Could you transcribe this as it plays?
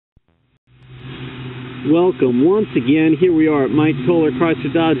Welcome once again. Here we are at Mike Toler Chrysler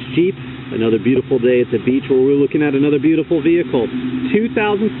Dodge Jeep. Another beautiful day at the beach where we're looking at another beautiful vehicle.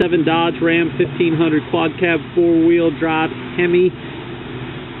 2007 Dodge Ram 1500 quad cab 4-wheel drive HEMI.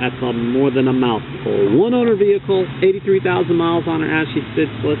 That's more than a mouthful. One owner vehicle, 83,000 miles on her as she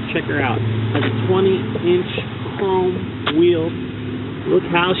sits. Let's check her out. Has a 20-inch chrome wheel. Look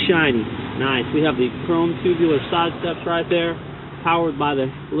how shiny. Nice. We have the chrome tubular side steps right there. Powered by the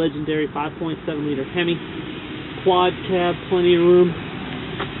legendary 5.7-liter HEMI. Quad cab, plenty of room.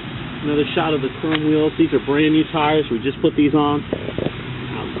 Another shot of the chrome wheels. These are brand new tires. We just put these on.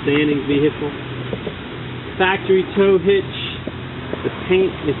 Outstanding vehicle. Factory tow hitch. The paint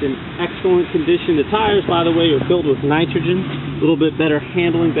is in excellent condition. The tires, by the way, are filled with nitrogen. A little bit better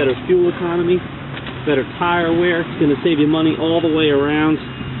handling, better fuel economy, better tire wear. It's going to save you money all the way around.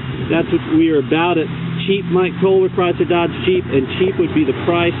 That's what we are about at Cheap Mike Toler Chrysler Dodge Jeep, and cheap would be the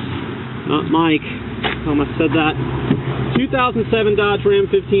price, not Mike. Tell him I said that. 2007 Dodge Ram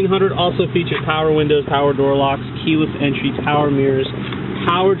 1500 also features power windows, power door locks, keyless entry, power mirrors,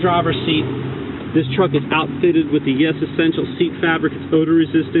 power driver seat. This truck is outfitted with the Yes Essential seat fabric. It's odor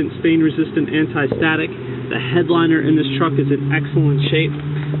resistant, stain resistant, anti-static. The headliner in this truck is in excellent shape.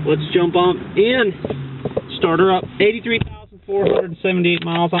 Let's jump on in. Start her up. 83,478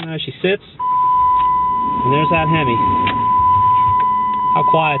 miles on her as she sits. And there's that HEMI. How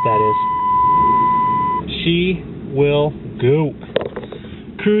quiet that is. She will go.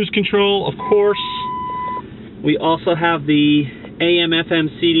 Cruise control, of course. We also have the AM/FM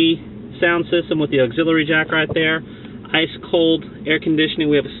CD sound system with the auxiliary jack right there. Ice cold air conditioning.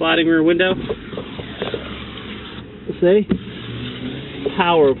 We have a sliding rear window. Say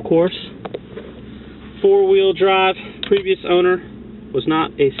power, of course. 4-wheel drive. Previous owner was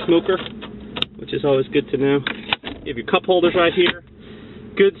not a smoker, which is always good to know. You have your cup holders right here.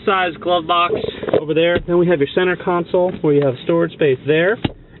 Good sized glove box over there. Then we have your center console where you have storage space there.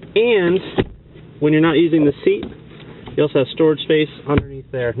 And when you're not using the seat, you also have storage space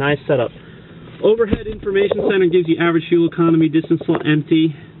underneath there. Nice setup. Overhead information center gives you average fuel economy, distance flow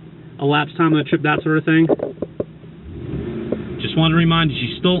empty, elapsed time on the trip, that sort of thing. Just want to remind you,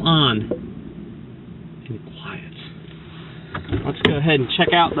 she's still on. And quiet. Let's go ahead and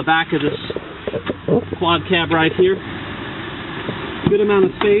check out the back of this quad cab right here. Good amount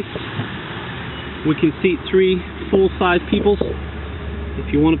of space. We can seat 3 full-size people. If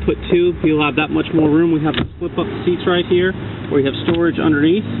you want to put 2, you'll have that much more room. We have the flip-up seats right here, where you have storage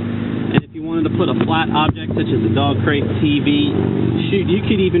underneath. And if you wanted to put a flat object, such as a dog crate, TV, shoot, you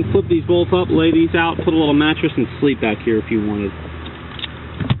could even flip these both up, lay these out, put a little mattress, and sleep back here if you wanted.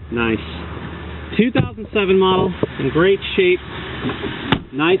 Nice. 2007 model, in great shape,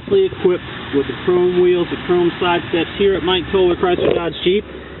 nicely equipped with the chrome wheels, the chrome side steps here at Mike Toler Chrysler Dodge Jeep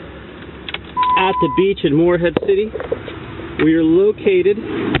at the beach in Morehead City. We are located,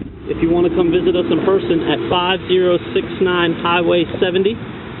 if you want to come visit us in person, at 5069 Highway 70.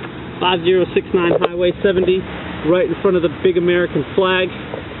 5069 Highway 70, right in front of the big American flag.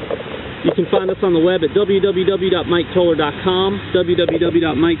 You can find us on the web at www.miketoler.com,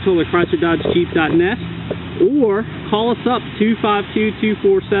 www.miketolerchryslerDodgeJeep.net, or call us up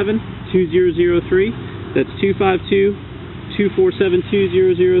 252-247-2003. That's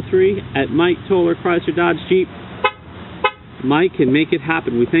 252-247-2003 at Mike Toler Chrysler Dodge Jeep. Mike can make it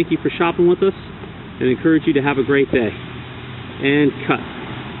happen. We thank you for shopping with us and encourage you to have a great day. And cut.